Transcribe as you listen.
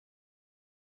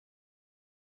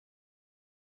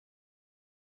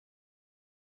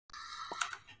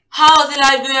How's it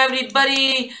life going,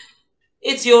 everybody?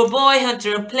 It's your boy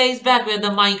Hunter Plays back with the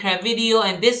Minecraft video,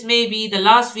 and this may be the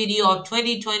last video of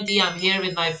 2020. I'm here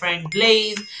with my friend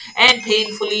Blaze, and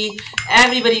painfully,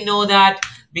 everybody know that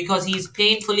because he's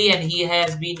painfully and he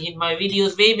has been in my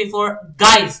videos way before.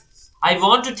 Guys, I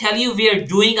want to tell you we are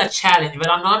doing a challenge, but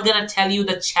I'm not gonna tell you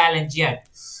the challenge yet.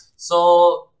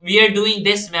 So we are doing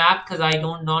this map because I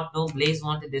don't not know Blaze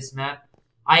wanted this map.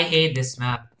 I hate this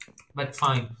map, but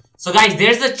fine. So guys,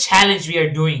 there's a challenge we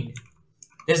are doing.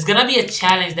 There's gonna be a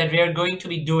challenge that we are going to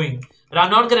be doing, but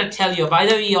I'm not gonna tell you. By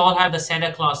the way, we all have the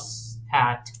Santa Claus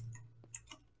hat.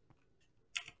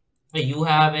 You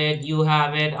have it, you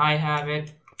have it, I have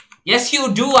it. Yes,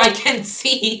 you do. I can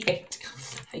see it.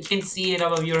 I can see it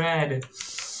above your head.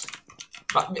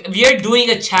 But we are doing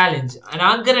a challenge, and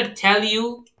I'm gonna tell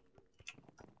you.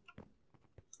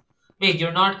 Wait,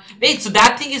 you're not. Wait, so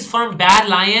that thing is from Bad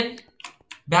Lion?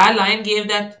 Bad Lion gave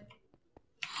that.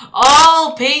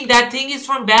 Oh, Pain, that thing is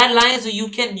from Bad Lion, so you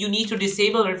need to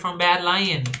disable it from Bad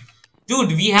Lion.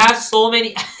 Dude, we have so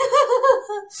many.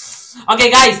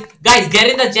 Okay, guys, get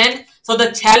in the gen. So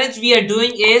the challenge we are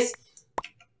doing is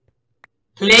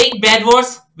playing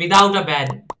Bedwars without a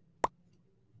bed.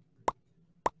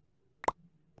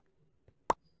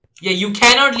 Yeah, you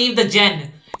cannot leave the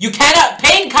gen. You cannot.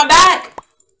 Pain, come back.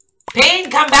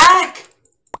 Pain, come back.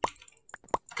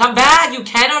 Come back. You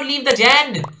cannot leave the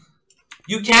gen.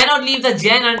 You cannot leave the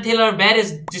gen until our bed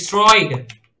is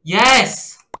destroyed.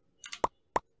 Yes.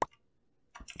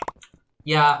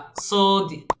 Yeah, so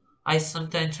I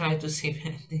sometimes try to save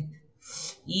anything.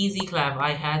 Easy clap.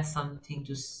 I had something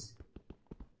to...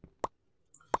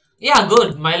 Yeah,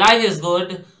 good. My life is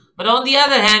good. But on the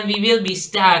other hand, we will be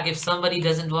stuck if somebody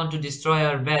doesn't want to destroy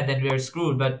our bed, then we are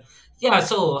screwed. But yeah,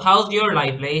 so how's your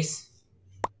life, Blaze?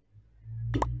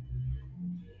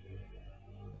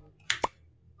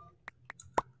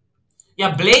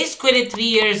 Yeah, Blaze quit it 3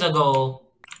 years ago.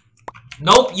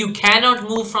 Nope, you cannot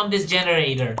move from this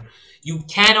generator. You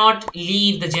cannot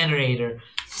leave the generator.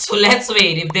 So let's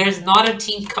wait. If there's not a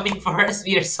team coming for us,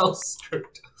 we are so screwed.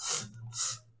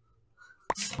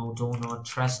 No, do not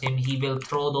trust him. He will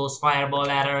throw those fireball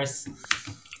at us.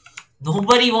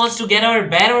 Nobody wants to get our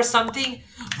bed or something?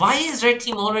 Why is red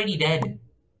team already dead?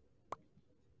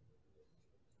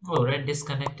 Oh, red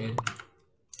disconnected.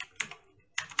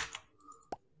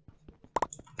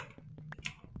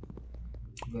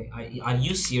 Wait, are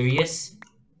you serious?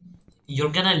 You're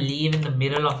gonna leave in the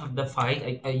middle of the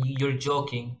fight? You're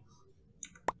joking.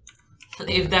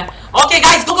 If that... Okay,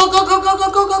 guys, go!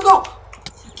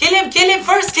 Kill him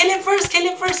first, kill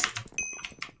him first.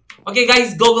 Okay,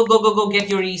 guys, go, get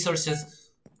your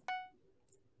resources.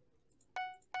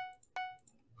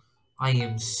 I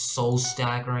am so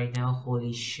stacked right now,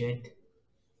 holy shit.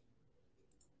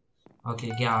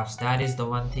 Okay, gaps, that is the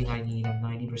one thing I need. I'm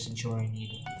 90% sure I need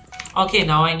it. Okay,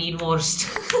 now I need more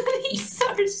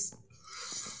resources.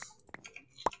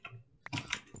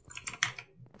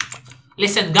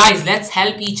 Listen, guys, let's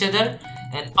help each other.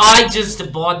 And I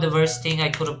just bought the worst thing I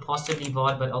could have possibly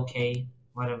bought, but okay,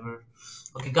 whatever.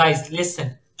 Okay, guys,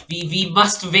 listen. We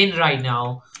must win right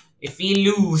now. If we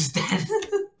lose, then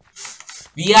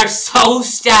we are so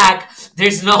stacked.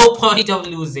 There's no point of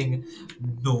losing.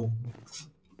 No.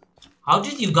 How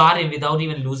did you got him without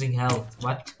even losing health?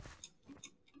 What?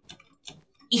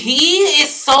 He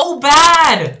is so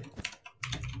bad!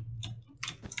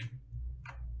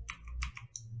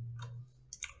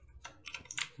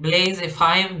 Blaze, if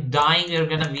I am dying,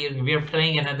 we're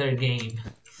playing another game.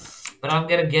 But I'm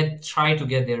gonna try to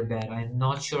get their bed. I'm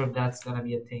not sure if that's gonna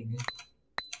be a thing.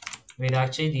 Wait,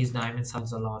 actually these diamond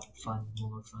sounds a lot fun,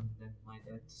 more fun than my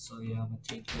death. So yeah, I'm gonna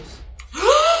take this.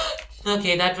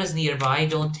 Okay, that was nearby. I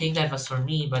don't think that was for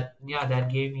me, but yeah,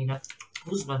 that gave me enough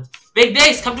goosebumps. Wait,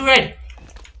 Blaze, come to red!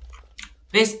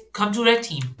 Blaze, come to red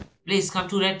team. Blaze, come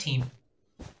to red team.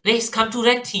 Blaze, come to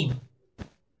red team.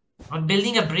 I'm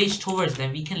building a bridge towards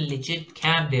them. We can legit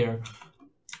camp there.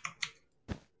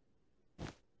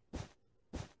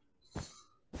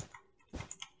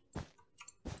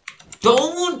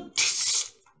 Don't!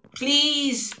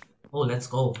 Please! Oh, let's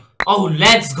go. Oh,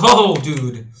 let's go,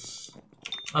 dude!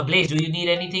 Blaze, do you need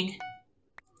anything?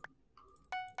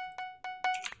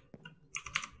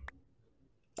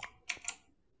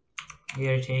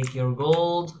 Here, take your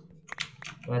gold.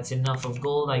 That's enough of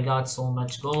gold. I got so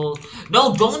much gold.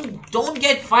 No, don't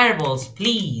get fireballs,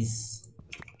 please.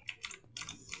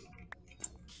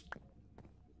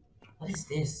 What is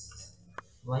this?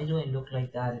 Why do I look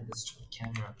like that in this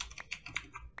camera?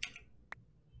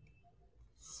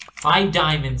 5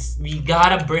 diamonds. We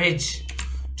got a bridge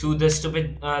to the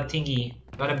stupid thingy.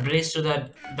 Got a bridge to the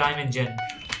diamond gen.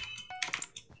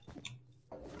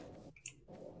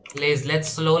 Blaze, let's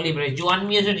slowly break. You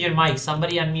unmuted your mic.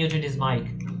 Somebody unmuted his mic.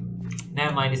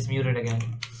 Never mind, it's muted again.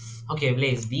 Okay,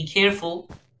 Blaze, be careful.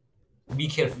 Be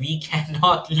careful. We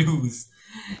cannot lose.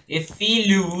 If we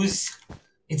lose,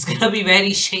 it's gonna be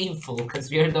very shameful because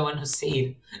we are the one who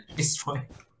saved. Destroy.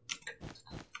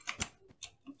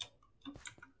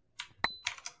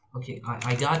 Okay,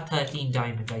 I got 13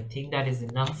 diamonds. I think that is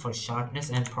enough for sharpness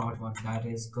and prod one. That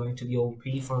is going to be OP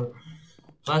for...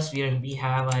 Plus we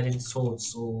have iron sword,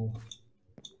 so...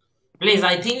 Blaze,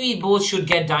 I think we both should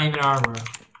get diamond armor.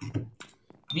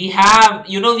 We have...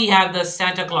 You know we have the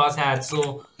Santa Claus hat,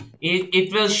 so...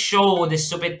 It will show the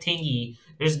stupid thingy.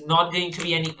 There's not going to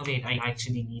be any... Wait, I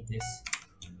actually need this.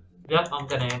 Yep, I'm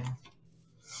gonna...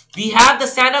 We have the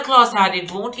Santa Claus hat. It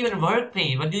won't even work,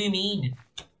 Pain. What do you mean?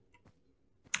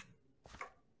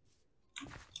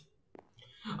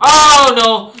 Oh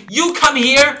no! You come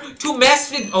here to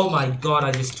mess with... Oh my god,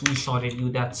 I just two-shotted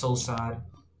you. That's so sad.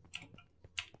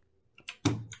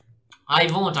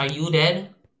 I won't. Are you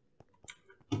dead?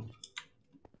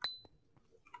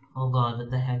 Oh god, what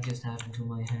the heck just happened to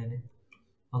my head?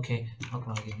 Okay, oh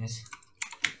my goodness.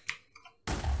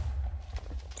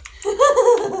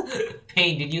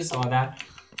 Pain, did you saw that?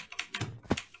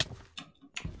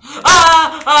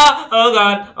 Oh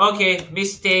god, okay,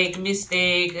 mistake,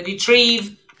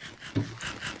 retrieve.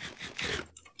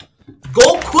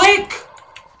 Go quick!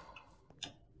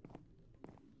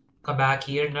 Come back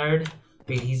here, nerd.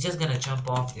 Wait, he's just gonna jump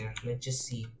off there. Let's just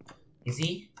see. Is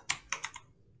he?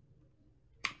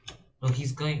 No,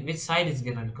 he's going. Which side is he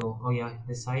gonna go? Oh yeah,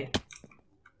 this side.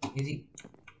 Is he?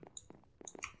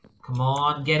 Come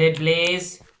on, get it,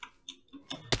 Blaze.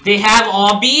 They have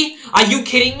Obby? Are you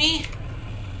kidding me?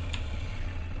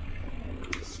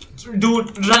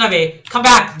 Dude, run away. Come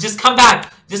back. Just come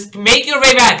back. Just make your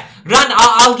way back. Run.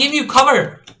 I'll give you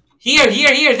cover. Here.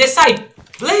 This side.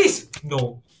 Blaze.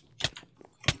 No.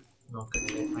 Not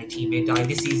gonna let my teammate die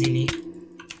this easily.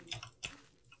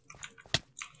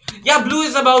 Yeah, blue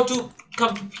is about to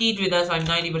compete with us. I'm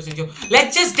 90% sure.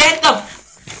 Let's just get the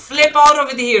flip out of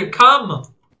it here. Come.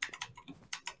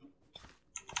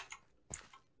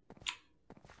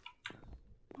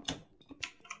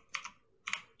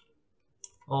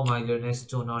 Oh my goodness,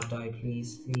 do not die,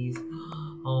 please, please.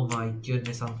 Oh my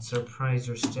goodness, I'm surprised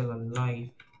you're still alive.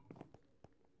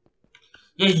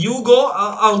 Yeah, you go.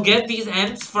 I'll get these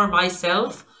M's for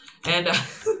myself. And...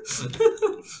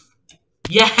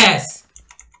 Yes!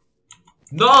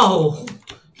 No!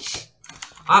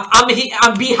 I'm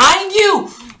behind you!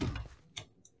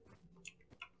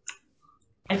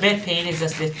 I bet Pain is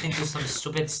just listening to some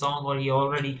stupid song or he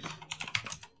already...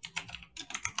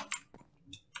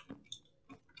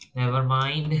 Never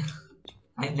mind.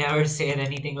 I never said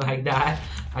anything like that.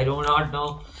 I do not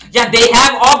know. Yeah, they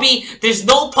have Obby. There's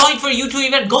no point for you to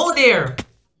even go there.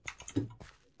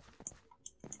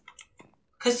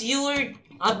 Cause you were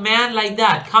a man like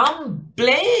that. Come,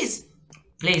 Blaze.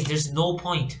 Blaze, there's no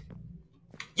point.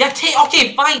 Yeah,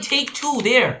 okay, fine, take two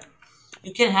there.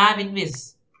 You can have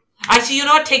invis. Actually, you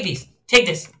know what? Take these. Take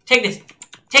this. Take this.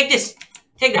 Take this.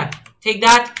 Take that. Take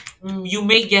that. You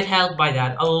may get help by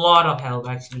that. A lot of help,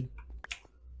 actually.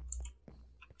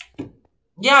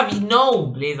 Yeah, we know,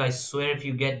 Blaze. I swear if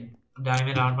you get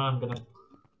diamond armor, I'm gonna...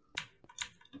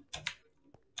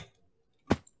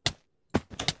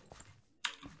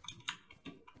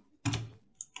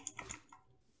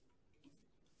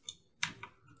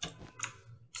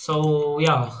 So,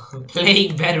 yeah,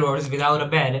 playing Bedwars without a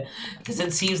bed doesn't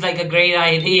seem like a great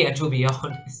idea, to be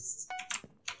honest.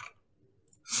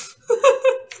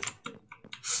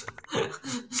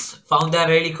 Found that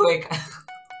really quick.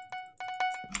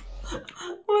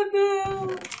 What the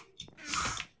hell?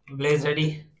 Blaze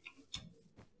ready?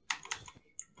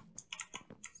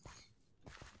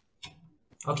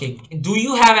 Okay, do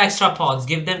you have extra pods?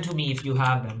 Give them to me if you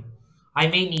have them. I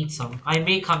may need some. I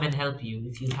may come and help you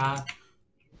if you have...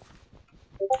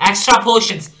 Extra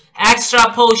potions!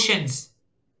 Extra potions!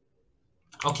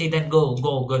 Okay, then go.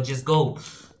 Just go.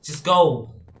 Just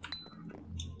go.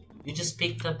 You just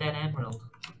picked up that emerald.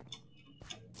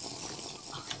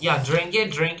 Yeah, drink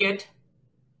it.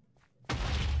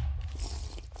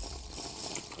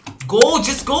 Go,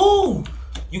 just go!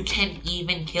 You can't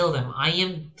even kill them. I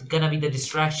am gonna be the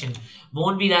distraction.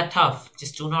 Won't be that tough.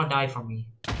 Just do not die from me.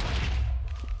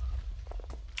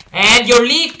 And you're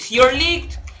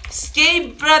leaked!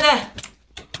 Escape, brother!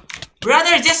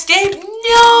 Brother, just escape!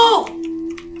 No!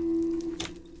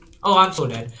 Oh, I'm so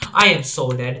dead. I am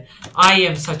so dead. I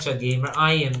am such a gamer.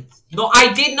 No,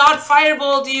 I did not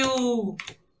fireball you!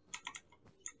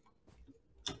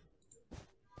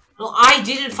 No, I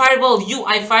didn't fireball you.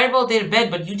 I fireballed their bed,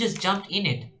 but you just jumped in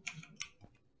it.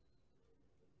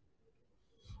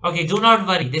 Okay, do not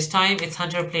worry. This time it's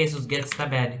Hunter Plays who gets the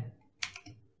bed.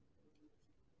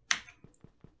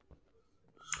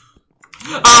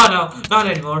 Oh no, not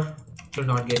anymore. You're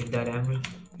not getting that emerald.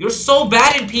 You're so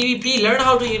bad in PvP. Learn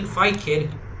how to fight, kid.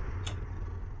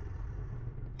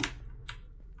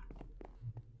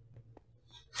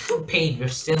 Pain, you're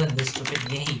still in this stupid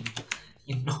game.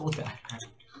 You know that,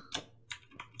 right?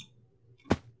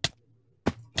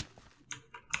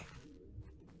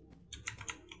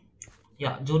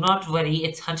 Yeah, do not worry.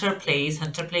 It's Hunter Plays.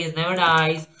 Hunter Plays never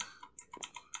dies.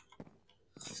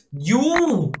 You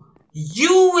will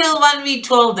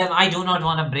 1v12 them. I do not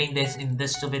want to bring this in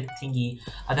this stupid thingy.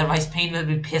 Otherwise, Pain will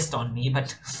be pissed on me.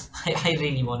 But I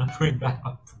really want to bring that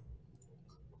up.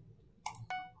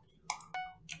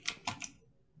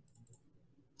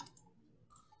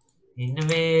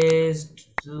 Anyways,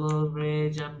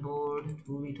 bridge, I'm bored.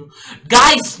 2v2.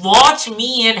 Guys, watch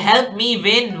me and help me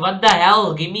win. What the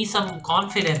hell? Give me some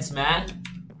confidence, man.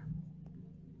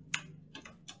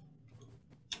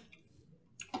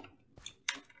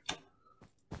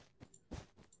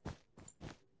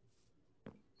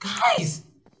 Guys,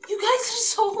 you guys are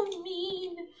so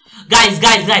mean. Guys,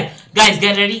 get ready.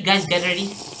 Guys, get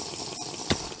ready.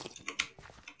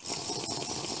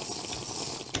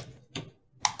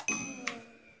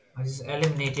 I just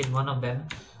eliminated one of them.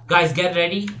 Guys, get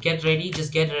ready. Get ready.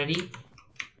 Just get ready.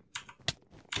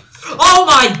 Oh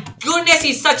my goodness,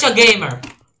 he's such a gamer.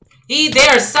 They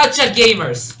are such a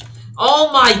gamers.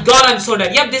 Oh my god, I'm so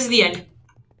dead. Yep, this is the end.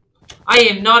 I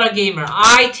am not a gamer.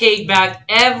 I take back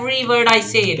every word I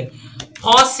said.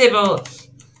 Possible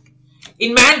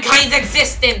in mankind's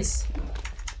existence.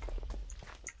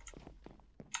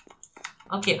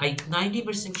 Okay, I'm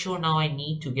 90% sure now I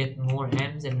need to get more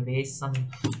M's and waste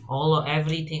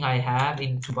everything I have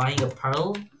into buying a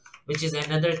pearl, which is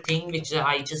another thing which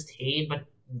I just hate, but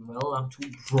well, I'm too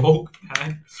broke,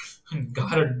 man.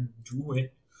 Gotta do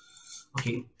it.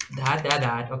 Okay,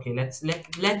 that. Okay,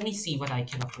 let me see what I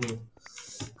can afford.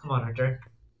 Come on, Hunter.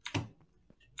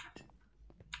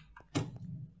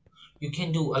 You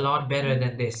can do a lot better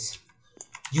than this.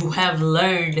 You have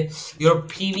learned your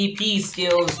PvP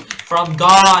skills from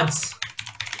gods.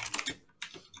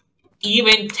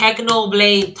 Even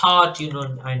Technoblade thought, you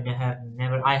know,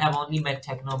 I have only met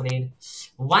Technoblade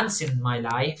once in my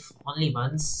life. Only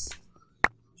once.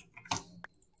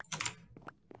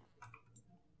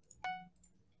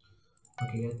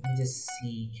 Okay, let me just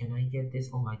see. Can I get this?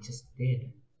 Oh, I just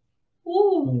did.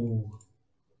 Ooh.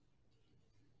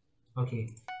 Okay,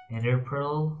 Ender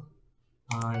Pearl.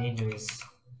 Anyways.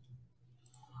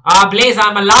 Blaze,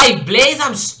 I'm alive! Blaze,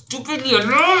 I'm stupidly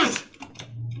alive!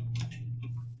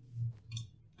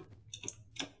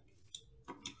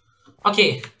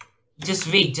 Okay,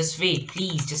 just wait,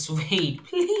 please, just wait,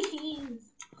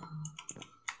 please.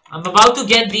 I'm about to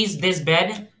get this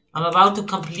bed. I'm about to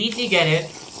completely get it.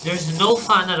 There's no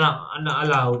fun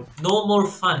allowed. No more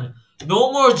fun.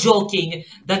 No more joking.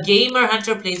 The gamer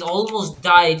Hunter Plays almost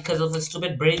died because of a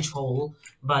stupid bridge hole.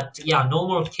 But yeah, no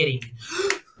more kidding.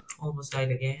 Almost died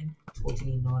again.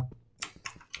 Totally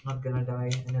not gonna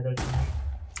die another time.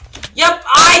 Yep,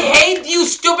 I hate you,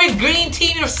 stupid green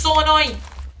team. You're so annoying.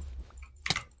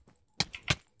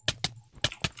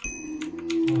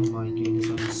 Oh my goodness,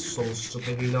 I'm so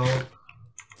stupidly low.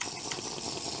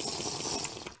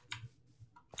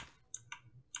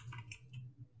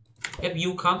 Yep,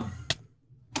 you come.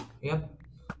 Yep.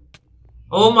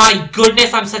 Oh my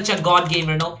goodness, I'm such a god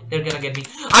gamer. No, they're gonna get me.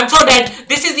 I'm so dead.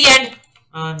 This is the end.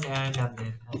 And I'm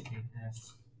dead. Okay,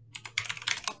 yes.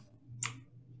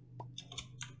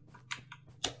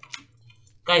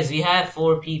 Guys, we have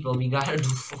 4 people. We gotta do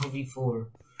 4v4.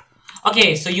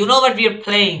 Okay, so you know what we're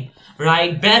playing,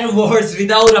 right? Bedwars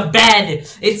without a bed.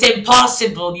 It's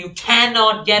impossible. You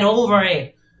cannot get over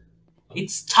it.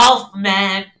 It's tough,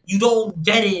 man. You don't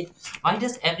get it. Why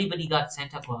does everybody got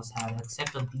Santa Claus hat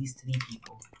except of these 3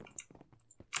 people?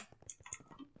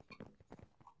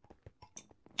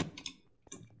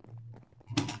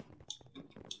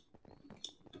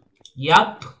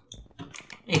 Yup.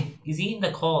 Hey, is he in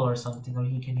the call or something, or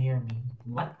he can hear me?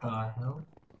 What the hell?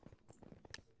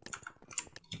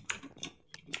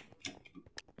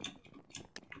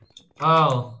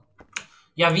 Oh.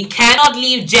 Yeah, we cannot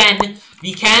leave Jen.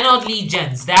 We cannot leave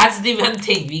Gens. That's the one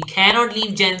thing. We cannot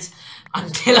leave Gens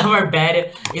until our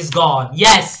bed is gone.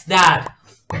 Yes, that.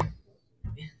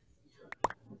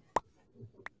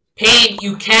 Pain,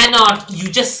 you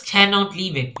just cannot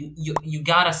leave it. You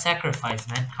gotta sacrifice,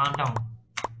 man. Calm down.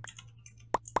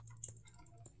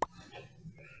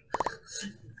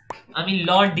 I mean,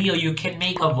 Lord Dio, you can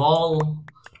make a wall.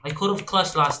 I could have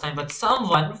clutched last time, but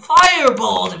someone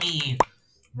fireballed me.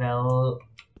 Well,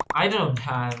 I don't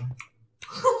have.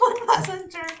 One was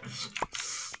Hunter.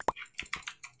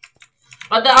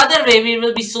 But the other way we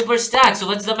will be super stacked, so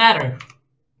what's the matter?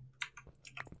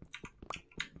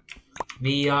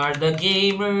 We are the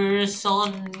gamers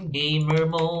on gamer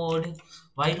mode.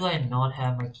 Why do I not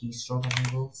have my keystroke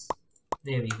enabled?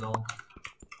 There we go.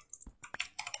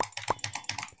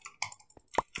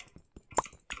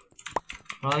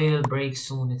 Probably will break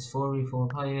soon. It's 4v4.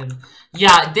 Probably will...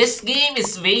 Yeah, this game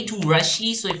is way too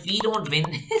rushy, so if we don't win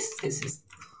this is...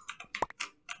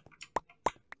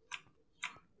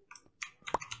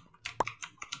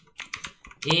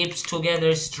 Apes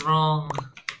together strong.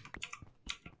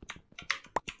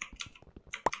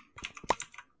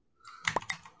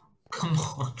 Come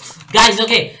on. Guys,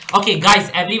 okay. Okay, guys,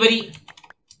 everybody...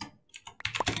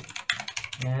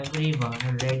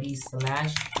 Everyone ready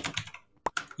slash...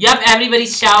 Yep, everybody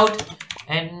shout.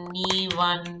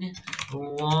 Anyone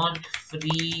want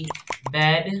free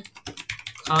bed?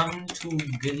 Come to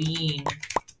green.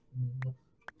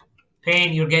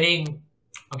 Pain, you're getting...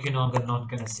 Okay, no, I'm not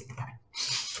gonna say that.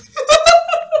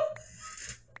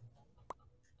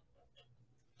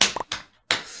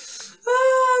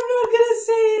 I'm not gonna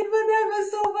say it, but that was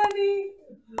so funny.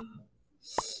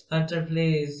 Hunter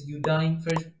plays. You dying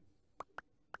first.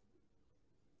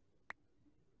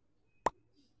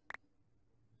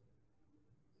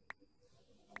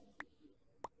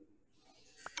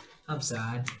 I'm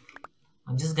sad.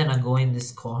 I'm just gonna go in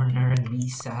this corner and be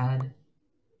sad.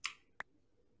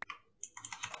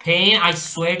 Pain, I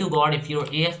swear to God, if you're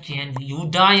AFK and you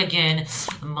die again,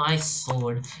 my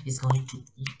sword is going to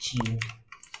eat you.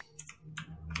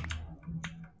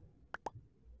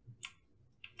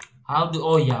 How do...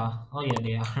 Oh yeah,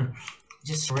 they are.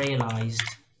 Just realized.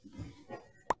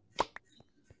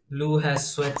 Lou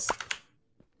has sweats.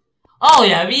 Oh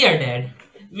yeah, we are dead.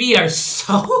 We are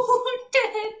so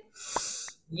dead.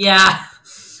 Yeah,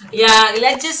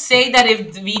 let's just say that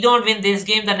if we don't win this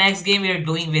game, the next game we are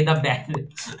doing with a bed.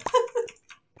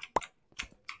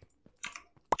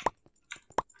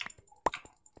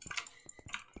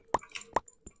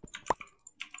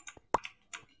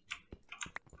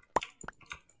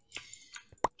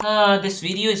 This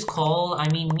video is called,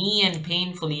 me and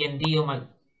Painfully and Dio my...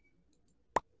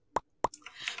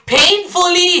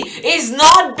 Painfully is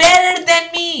not better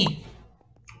than me!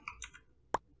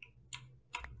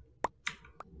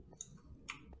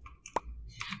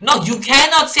 No, you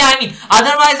cannot say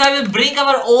otherwise I will bring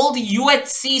our old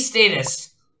UHC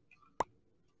status.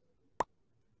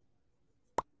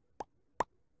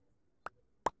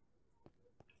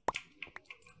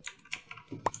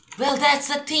 Well, that's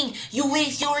the thing. You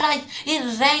waste your life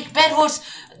in ranked Bedwars.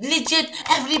 Legit,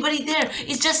 everybody there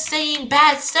is just saying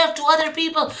bad stuff to other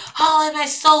people. How am I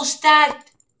so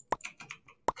stacked?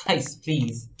 Guys,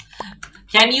 please.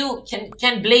 Can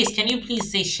Blaze, can you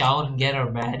please say shout and get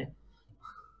our bed?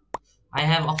 I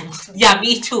have almost... Yeah,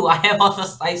 me too. I have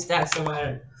almost 5 stacks of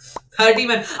iron. 30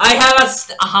 men. I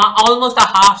have almost a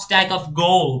half stack of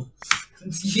gold.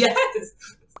 Yes.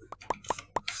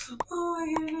 Oh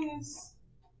my goodness.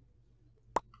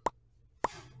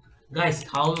 Guys,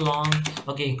 how long?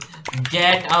 Okay,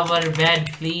 get our bed,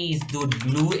 please. Dude,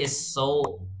 blue is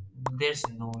so... There's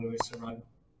no way we're surviving.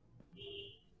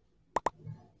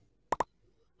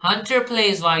 Hunter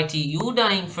plays YT. You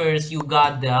dying first. You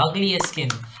got the ugliest skin.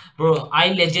 Bro,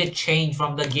 I legit changed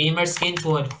from the gamer skin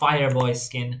to a fireboy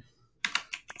skin.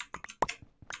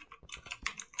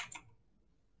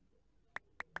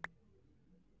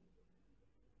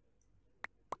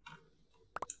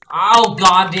 Oh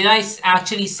god, did I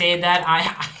actually say that?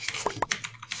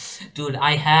 Dude,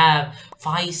 I have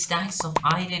 5 stacks of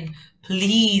iron.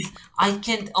 Please, I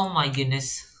can't... Oh my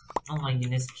goodness. Oh my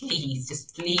goodness, please,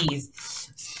 just please.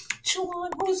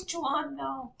 Juan, who's Juan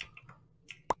now?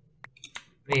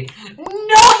 Wait.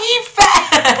 No, he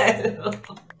fell!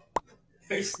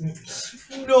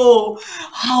 No,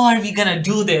 how are we gonna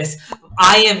do this?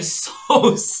 I am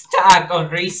so stacked on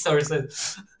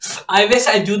resources. I wish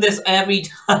I do this every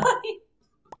time.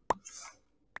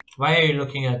 Why are you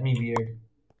looking at me weird?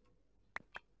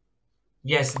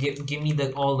 Yes, give me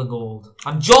all the gold.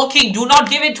 I'm joking. Do not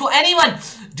give it to anyone.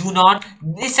 Do not.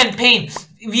 Listen, Pain.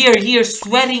 We are here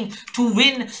sweating to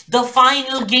win the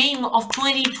final game of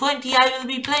 2020 I will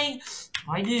be playing.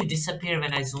 Why do you disappear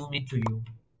when I zoom into you?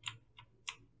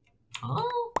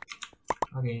 Oh,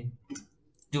 okay.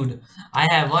 Dude, I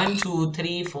have 1, 2,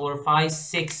 3, 4, 5,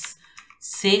 6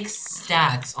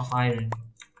 stacks of iron.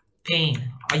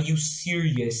 Pain, are you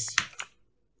serious?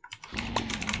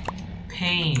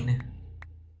 Pain,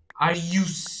 are you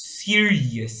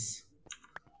serious?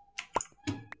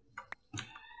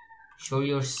 Show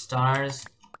your stars.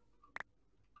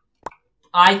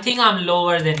 I think I'm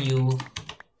lower than you.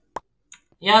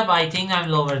 Yep, I think I'm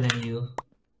lower than you.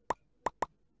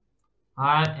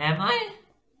 Am I?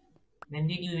 When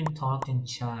did you even talk in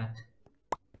chat?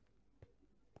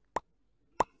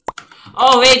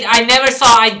 Oh wait, I never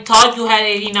saw. I thought you had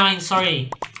 89. Sorry.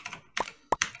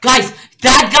 Guys,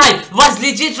 that guy was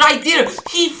legit right there.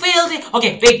 He failed it.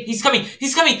 Okay, wait, he's coming.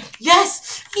 He's coming.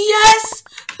 Yes, yes.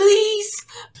 Please,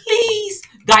 please.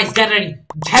 Guys, get ready.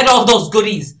 Get all those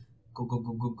goodies. Go, go,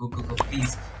 go, go, go, go, go,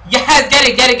 please. Yes, get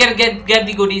it, get it, get it, get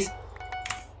the goodies.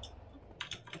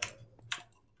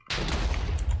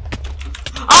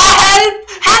 Ah, help!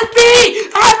 Help me!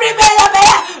 Help me, man!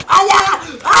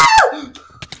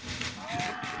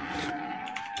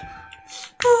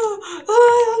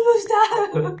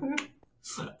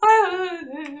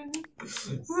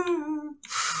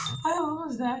 I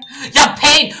almost died. Yeah,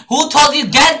 Pain! Who told you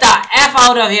get the F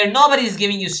out of here? Nobody's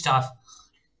giving you stuff.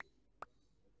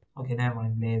 Okay, never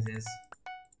mind. Blazes.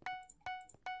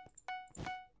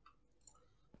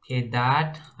 Okay,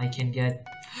 that I can get.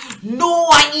 No,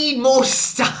 I need more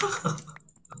stuff.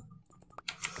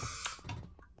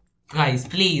 Guys,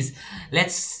 please,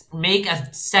 let's make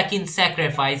a second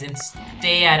sacrifice and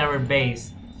stay at our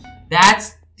base.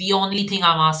 That's the only thing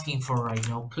I'm asking for right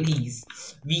now. Please,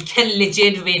 we can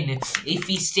legit win if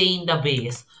we stay in the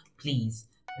base. Please,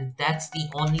 that's the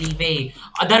only way.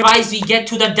 Otherwise, we get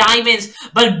to the diamonds.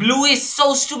 But Blue is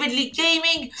so stupidly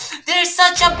gaming. They're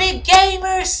such a big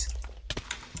gamers.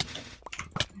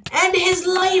 And his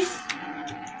life.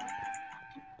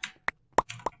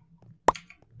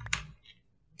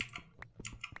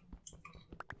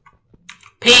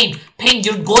 Pain,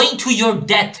 you're going to your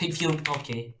death if you're...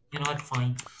 Okay, you know what,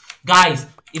 fine. Guys,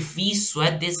 if we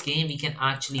sweat this game, we can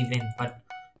actually win. But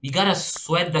we gotta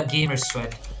sweat the gamer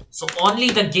sweat. So only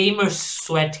the gamer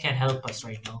sweat can help us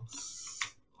right now.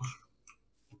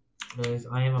 Guys,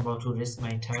 I am about to risk my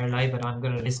entire life, but I'm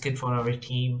gonna risk it for our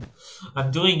team.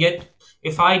 I'm doing it.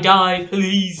 If I die,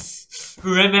 please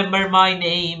remember my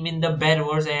name in the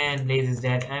Bedwars. And Blaze is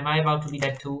dead. Am I about to be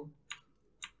dead too?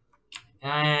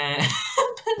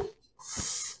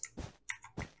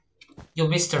 Yo,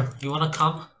 mister, you wanna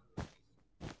come?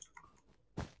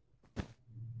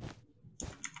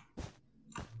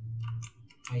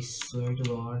 I swear to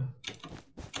God.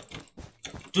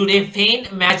 Dude, if Pain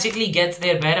magically gets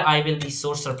their bed, I will be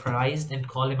so surprised and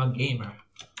call him a gamer.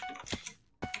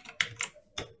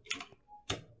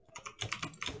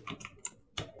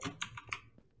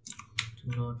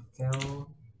 Do not fail.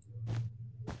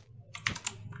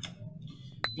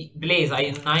 Blaze, I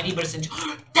am 90%.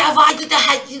 Why did the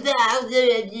heck you that?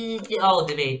 Oh,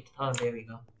 wait. Oh, there we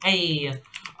go. Hey.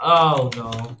 Oh,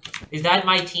 no. Is that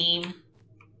my team?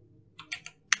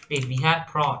 Wait, we have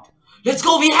Prot. Let's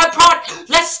go, we have Prot!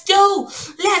 Let's go!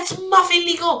 Let's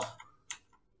muffinly go!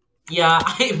 Yeah,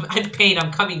 I'm Pain,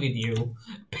 I'm coming with you.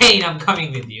 Pain, I'm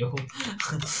coming with you.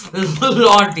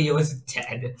 Lord Dio is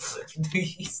dead.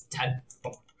 He's dead.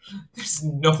 There's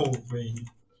no way.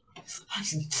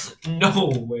 No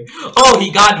way. Oh,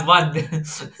 he got one.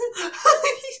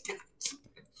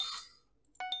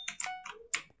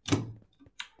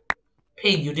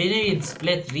 Pain, you didn't even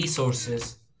split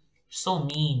resources. So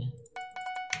mean.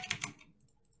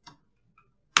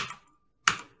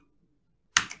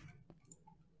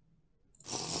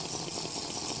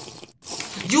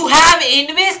 You have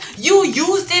invest? You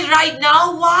used it right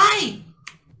now? Why?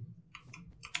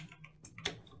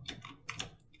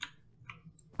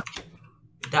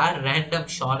 That random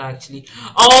shot actually.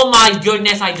 Oh my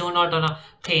goodness, I do not know.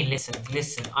 Pain, listen.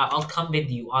 I'll come with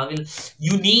you.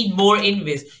 You need more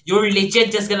invest. You're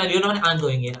legit just gonna. You know what? I'm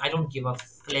going in. I don't give a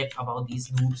flip about these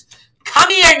noobs. Come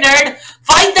here, nerd.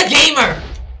 Fight the gamer.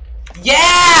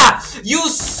 Yeah.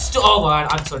 Oh god,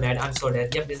 I'm so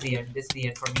dead. Yep, this is the end. This is the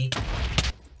end for me.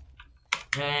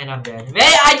 And I'm dead.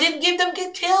 Hey, I didn't give them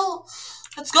a kill.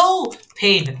 Let's go.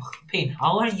 Pain.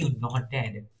 How are you not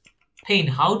dead? Pain,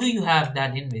 how do you have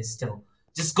that invest still?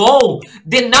 Just go!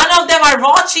 None of them are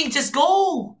watching! Just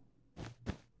go!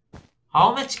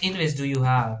 How much invest do you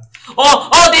have?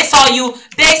 Oh, they saw you!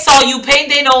 They saw you! Pain,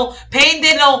 they know!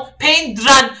 Pain,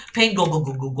 run! Pain,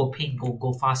 go! Pain,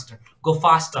 go faster! Go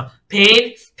faster!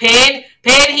 Pain,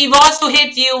 he wants to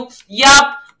hit you!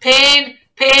 Yup! Pain,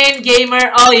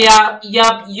 gamer! Oh yeah,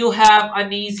 yup, you have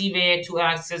an easy way to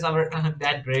access our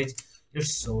that bridge. You're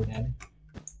so dead.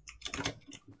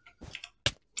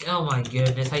 Oh my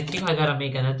goodness, I think I gotta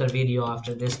make another video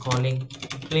after this playing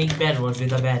Bedwars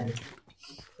with a bed.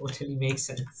 Totally makes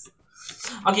sense.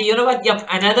 Okay, you know what? Yep,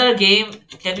 another game.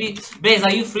 Can we... Blaze,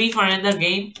 are you free for another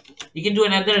game? We can do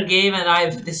another game, and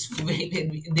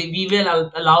we will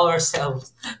allow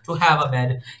ourselves to have a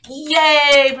bed.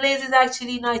 Yay! Blaze is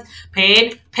actually nice.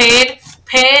 Pain, pain,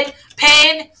 pain,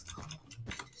 pain.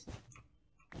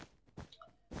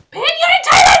 Pain, you're in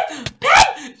Thailand!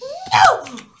 Pain! No!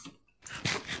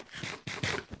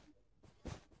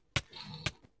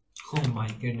 Oh my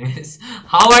goodness.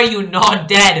 How are you not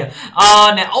dead?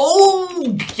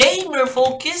 Oh, gamer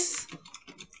focus.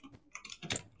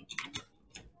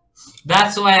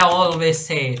 That's why I always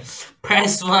say,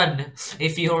 press 1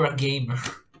 if you're a gamer.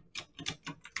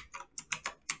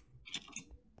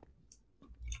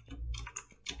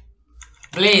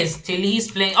 Blaze, till he's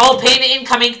playing. Oh, Pain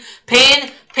incoming.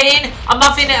 Pain, Pain, a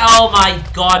muffin. Oh my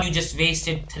god, you just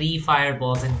wasted 3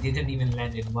 fireballs and didn't even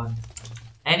land in one.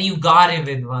 And you got him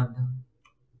with one.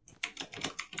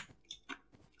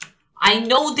 I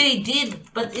know they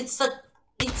did, but it's a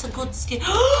good skill.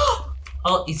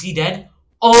 Oh, is he dead?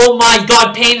 Oh my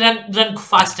god, Pain, run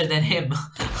faster than him.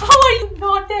 How are you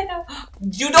not dead?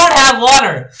 You don't have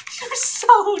water. You're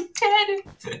so dead.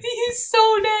 He's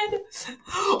so dead.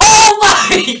 Oh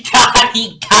my god,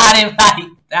 he got him like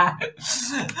that.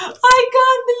 I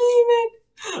can't believe it.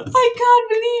 I can't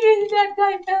believe it. That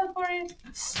guy fell for it.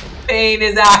 Pain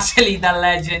is actually the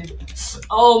legend.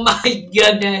 Oh my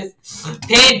goodness.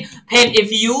 Pain,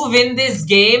 if you win this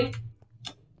game,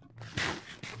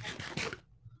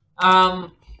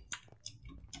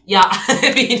 yeah,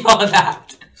 we know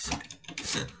that.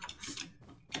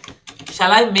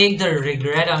 Shall I make the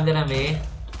regret I'm gonna make?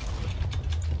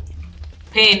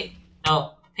 Pain,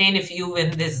 no, Pain, if you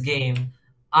win this game,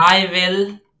 I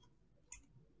will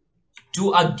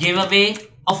do a giveaway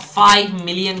of 5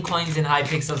 million coins in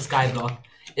Hypixel Skyblock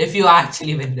if you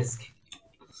actually win this game.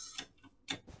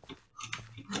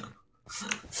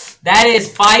 That is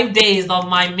 5 days of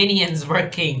my minions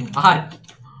working hard.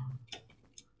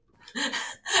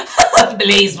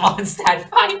 Blaze wants that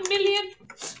 5 million.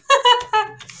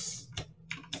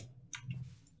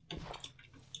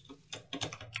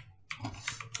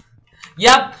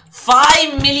 Yup,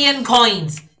 5 million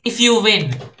coins if you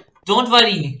win. Don't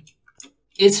worry.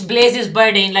 It's Blaze's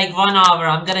birthday in like 1 hour.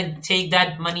 I'm gonna take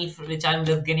that money which I'm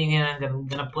just getting in and I'm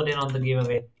gonna put it on the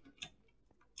giveaway.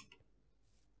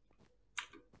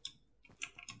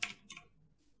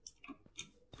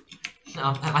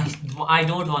 I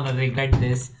don't want to regret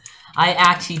this. I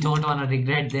actually don't want to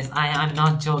regret this. I'm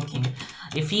not joking.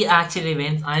 If he actually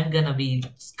wins, I'm gonna be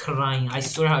crying. I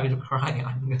swear I will cry.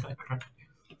 I'm gonna cry.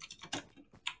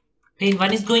 Pain,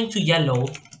 one is going to yellow.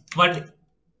 One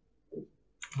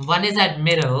is at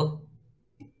middle.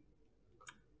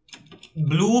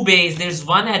 Blue base. There's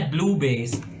one at blue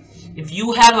base. If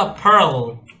you have a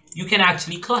pearl, you can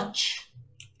actually clutch.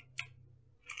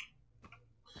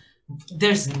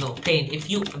 There's no Pain. If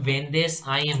you win this,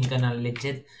 I am gonna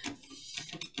legit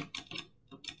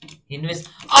invest.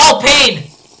 Oh, Pain!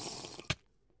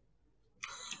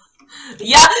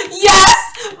 Yeah, yes!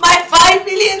 My 5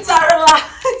 millions are alive!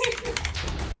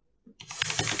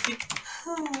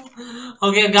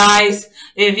 Okay, guys,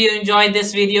 if you enjoyed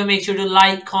this video, make sure to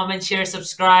like, comment, share,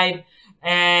 subscribe.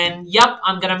 And yup,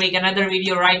 I'm gonna make another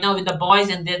video right now with the boys,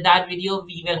 and then that video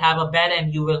we will have a bet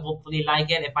and you will hopefully like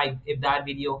it if that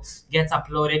video gets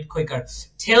uploaded quicker.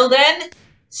 Till then,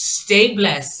 stay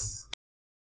blessed.